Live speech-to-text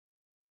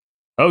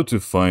How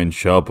to find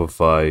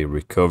Shopify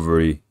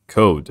recovery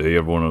code. Hey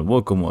everyone and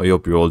welcome. I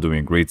hope you're all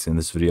doing great. In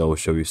this video I will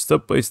show you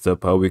step by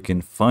step how we can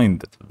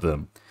find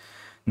them.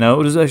 Now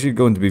it is actually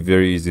going to be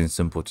very easy and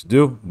simple to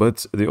do,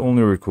 but the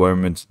only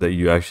requirement that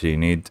you actually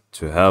need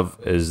to have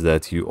is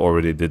that you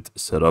already did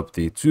set up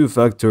the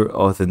two-factor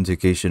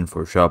authentication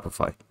for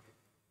Shopify.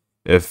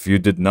 If you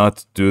did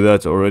not do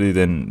that already,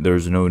 then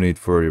there's no need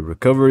for a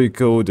recovery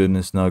code and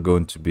it's not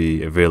going to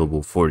be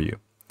available for you.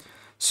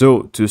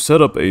 So to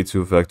set up a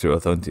two-factor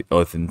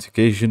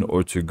authentication,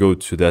 or to go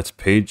to that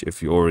page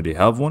if you already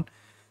have one,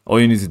 all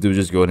you need to do is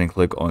just go ahead and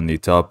click on the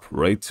top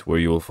right where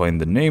you will find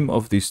the name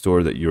of the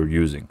store that you're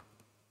using.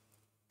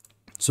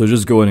 So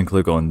just go ahead and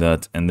click on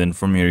that, and then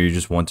from here you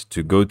just want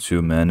to go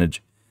to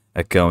manage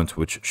account,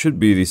 which should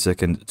be the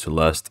second to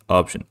last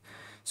option.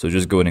 So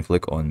just go ahead and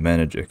click on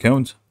manage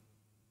account.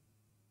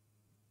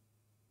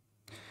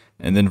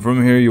 And then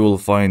from here, you will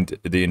find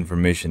the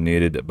information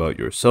needed about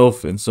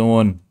yourself and so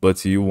on.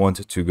 But you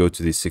want to go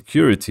to the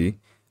security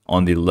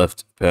on the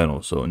left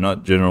panel. So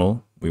not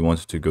general, we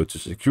want to go to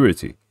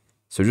security.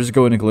 So just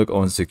go ahead and click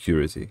on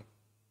security.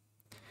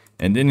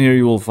 And in here,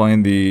 you will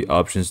find the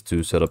options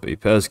to set up a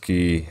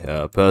passkey,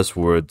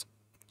 password,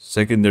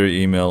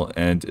 secondary email,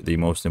 and the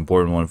most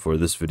important one for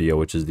this video,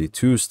 which is the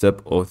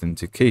two-step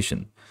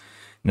authentication.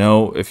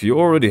 Now, if you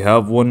already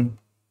have one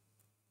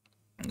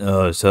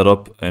set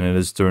up and it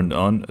is turned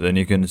on, then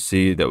you can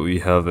see that we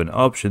have an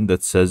option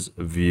that says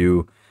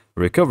view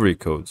recovery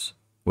codes,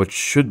 which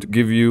should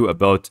give you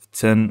about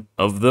 10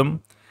 of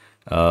them,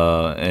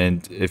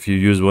 and if you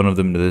use one of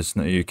them,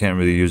 you can't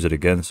really use it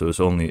again, so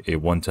it's only a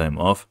one-time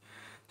off.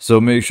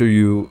 So make sure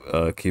you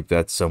keep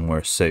that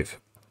somewhere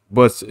safe.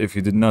 But if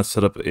you did not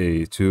set up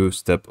a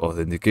two-step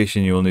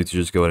authentication, you will need to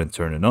just go ahead and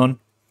turn it on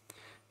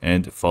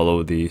and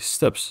follow the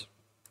steps.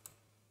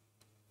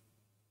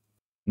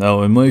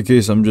 Now, in my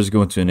case, I'm just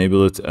going to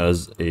enable it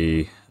as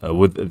a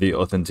with the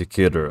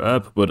Authenticator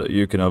app, but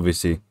you can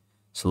obviously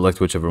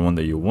select whichever one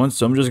that you want.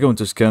 So I'm just going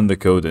to scan the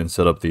code and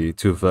set up the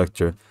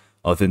two-factor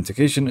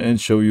authentication and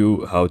show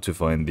you how to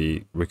find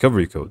the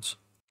recovery codes.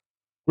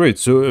 Great.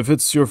 So if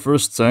it's your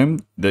first time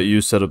that you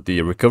set up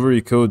the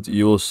recovery code,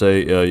 you will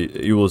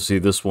see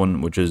this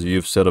one, which is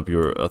you've set up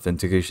your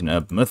authentication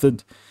app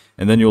method,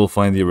 and then you will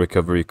find the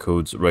recovery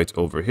codes right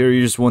over here.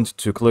 You just want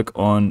to click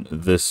on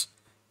this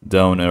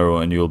down arrow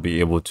and you'll be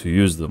able to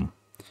use them.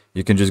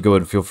 You can just go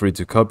ahead and feel free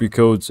to copy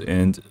codes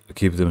and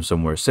keep them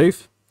somewhere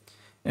safe,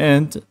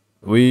 and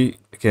we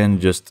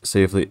can just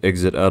safely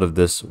exit out of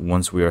this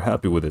once we are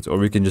happy with it, or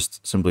we can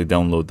just simply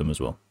download them as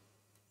well.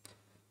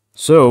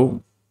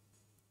 So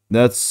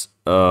that's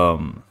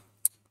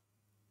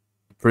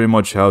pretty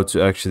much how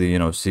to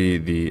actually see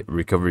the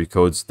recovery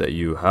codes that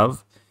you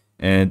have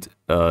and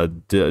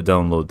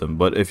download them.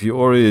 But if you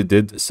already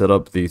did set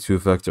up the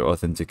two-factor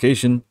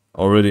authentication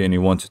already and you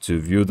wanted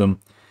to view them,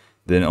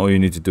 then all you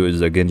need to do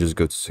is again just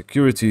go to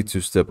security,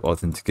 two-step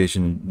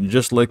authentication.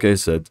 Just like I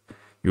said,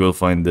 you will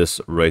find this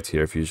right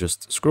here. If you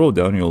just scroll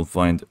down, you'll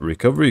find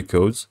recovery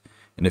codes,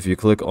 and if you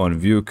click on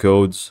view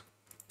codes,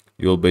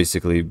 you'll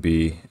basically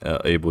be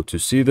able to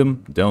see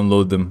them,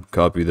 download them,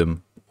 copy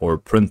them, or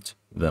print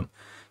them.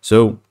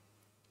 So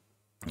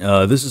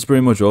this is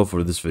pretty much all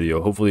for this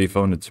video. Hopefully you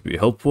found it to be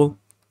helpful,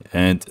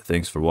 and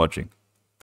thanks for watching.